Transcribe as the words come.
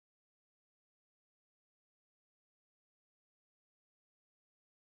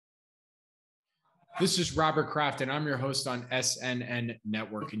This is Robert Kraft, and I'm your host on SNN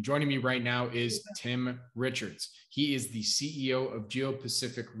Network. And joining me right now is Tim Richards. He is the CEO of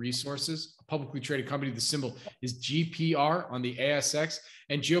Geopacific Resources, a publicly traded company. The symbol is GPR on the ASX,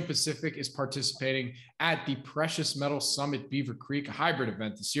 and Geopacific is participating at the Precious Metal Summit Beaver Creek, a hybrid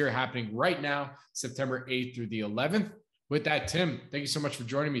event this year happening right now, September 8th through the 11th. With that, Tim, thank you so much for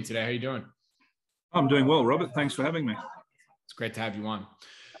joining me today. How are you doing? I'm doing well, Robert. Thanks for having me. It's great to have you on.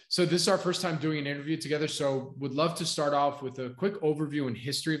 So this is our first time doing an interview together. So would love to start off with a quick overview and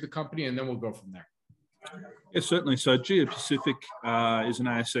history of the company, and then we'll go from there. Yes, certainly. So Geopacific is an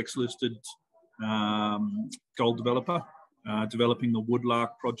ASX-listed gold developer developing the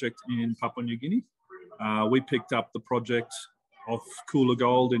Woodlark Project in Papua New Guinea. We picked up the project off Cooler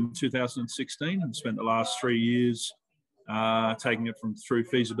Gold in 2016 and spent the last 3 years taking it through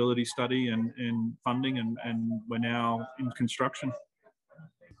feasibility study and funding, and we're now in construction.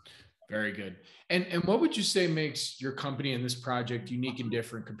 Very good. And what would you say makes your company and this project unique and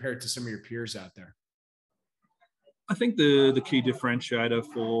different compared to some of your peers out there? I think the key differentiator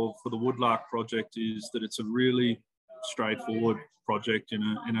for the Woodlark project is that it's a really straightforward project in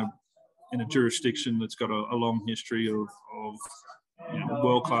a jurisdiction that's got a long history of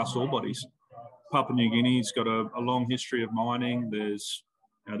world-class ore bodies. Papua New Guinea's got a long history of mining. There's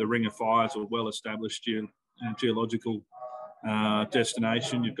the Ring of Fire is a well-established geological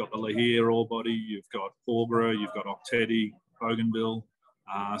destination. You've got the Lahir ore body, you've got Porgera, you've got Octedi, Bougainville.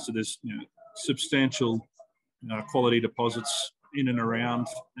 So there's substantial quality deposits in and around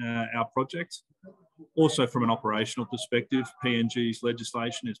our project. Also, from an operational perspective, PNG's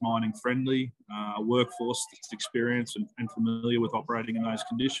legislation is mining friendly, workforce that's experienced and familiar with operating in those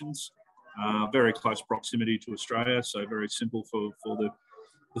conditions. Very close proximity to Australia, so very simple for the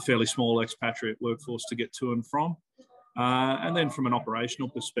fairly small expatriate workforce to get to and from. And then from an operational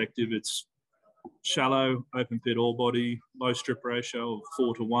perspective, it's shallow, open pit ore body, low strip ratio of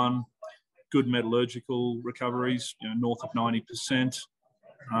 4:1, good metallurgical recoveries, north of 90%,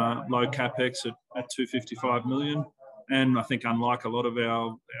 low capex at 255 million. And I think unlike a lot of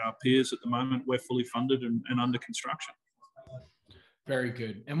our peers at the moment, we're fully funded and under construction. Very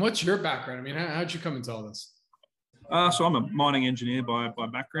good. And what's your background? I mean, how'd you come into all this? So I'm a mining engineer by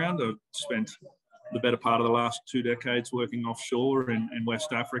background. I've spent the better part of the last 2 decades working offshore in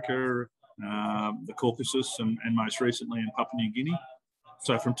West Africa, the Caucasus, and most recently in Papua New Guinea.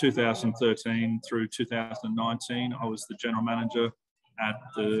 So from 2013 through 2019, I was the general manager at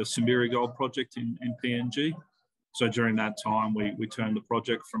the Simberi Gold Project in PNG. So during that time, we turned the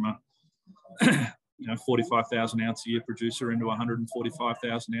project from a 45,000 ounce a year producer into a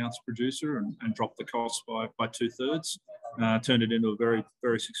 145,000 ounce producer and dropped the costs by 2/3. Turned it into a very,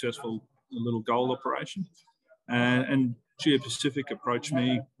 very successful little gold operation. And Geopacific approached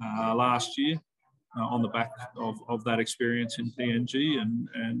me last year on the back of that experience in PNG. And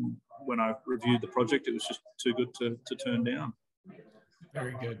when I reviewed the project, it was just too good to turn down.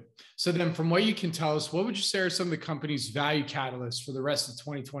 Very good. So then from what you can tell us, what would you say are some of the company's value catalysts for the rest of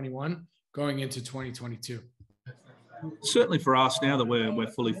 2021 going into 2022? Certainly for us, now that we're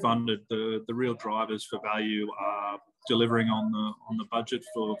fully funded, the real drivers for value are delivering on the budget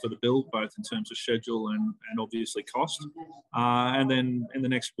for the build, both in terms of schedule and obviously cost. And then in the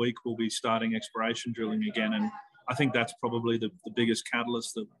next week, we'll be starting exploration drilling again. And I think that's probably the biggest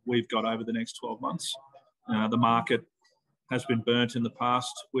catalyst that we've got over the next 12 months. The market has been burnt in the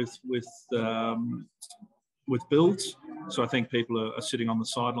past with builds. So I think people are sitting on the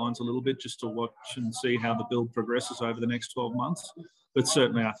sidelines a little bit just to watch and see how the build progresses over the next 12 months. But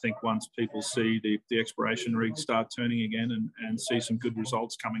certainly I think once people see the exploration rigs start turning again and see some good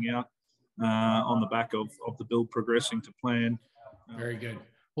results coming out on the back of the build progressing to plan. Very good.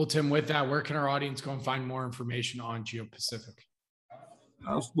 Well, Tim, with that, where can our audience go and find more information on Geopacific?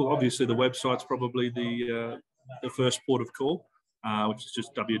 Well, obviously the website's probably the first port of call, which is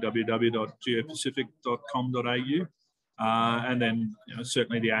just www.geopacific.com.au. And then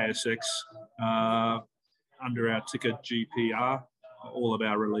certainly the ASX under our ticker GPR. All of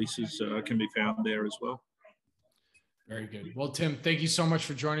our releases can be found there as well. Very good. Well, Tim, thank you so much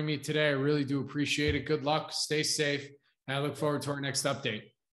for joining me today. I really do appreciate it. Good luck. Stay safe. And I look forward to our next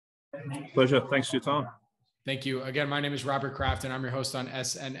update. Pleasure. Thanks for your time. Thank you. Again, my name is Robert Kraft, and I'm your host on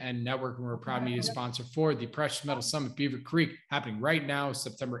SNN Network, and we're a proud media sponsor for the Precious Metal Summit Beaver Creek, happening right now,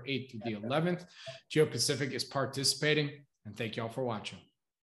 September 8th through the 11th. Geopacific is participating, and thank you all for watching.